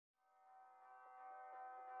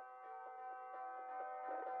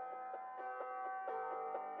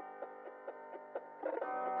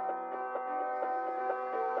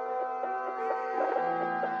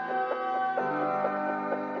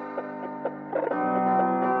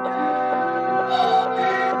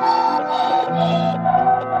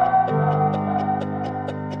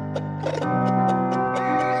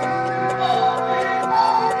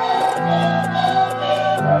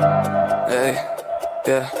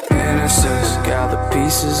Yeah, innocence, gather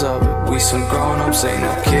pieces of it. We some grown-ups, ain't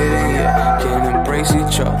no kidding, yeah. Can't embrace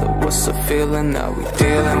each other, what's the feeling that we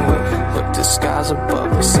dealing with? Look, the skies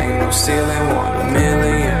above us, ain't no ceiling,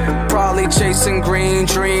 1/1,000,000. Probably chasing green,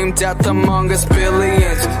 dream death among us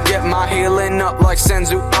billions. Get my healing up like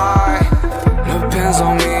Senzu, depends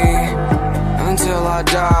on me until I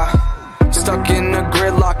die. Stuck in the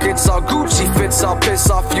gridlock, it's all Gucci fits, I'll piss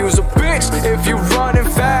off you's a bitch if you running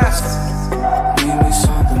fast. Give me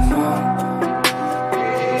something more.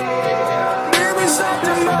 Give me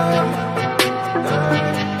something more.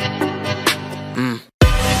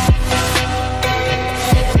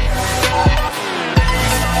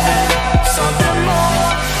 Something more.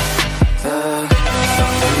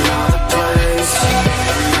 Another place,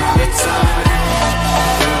 another time.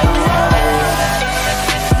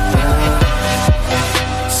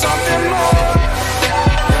 Something more.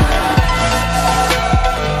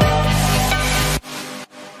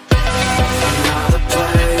 Another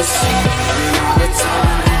place, another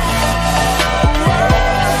time.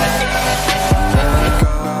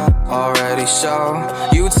 Already so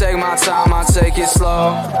you take my time, I take it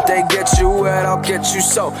slow. They get you wet, I'll get you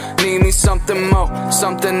so. Need me something more,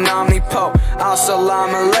 something omnipo.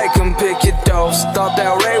 Assalamu alaikum, pick your dose. Thought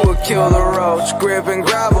that Ray would kill the roach. Grip and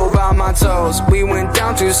gravel by my toes. We went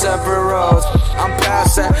down two separate roads. I'm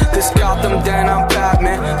past that, this Gotham, then I'm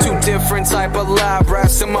Batman. Two different type of lab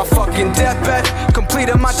rats in my fucking deathbed.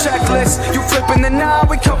 Completed my checklist, you flipping the knob,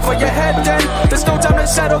 we come for your head then. There's no time to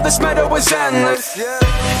settle, this meadow is endless.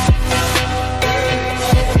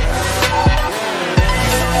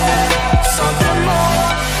 Something more.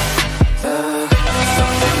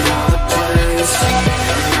 Another place,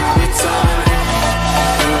 another time.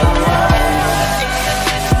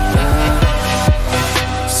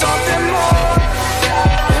 Something more.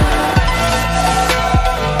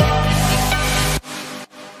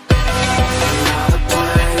 Another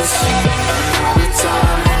place, another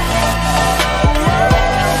time.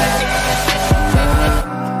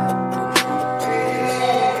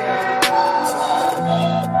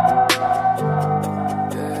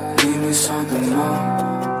 Give me something more.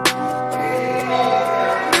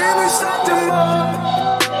 Give me something more.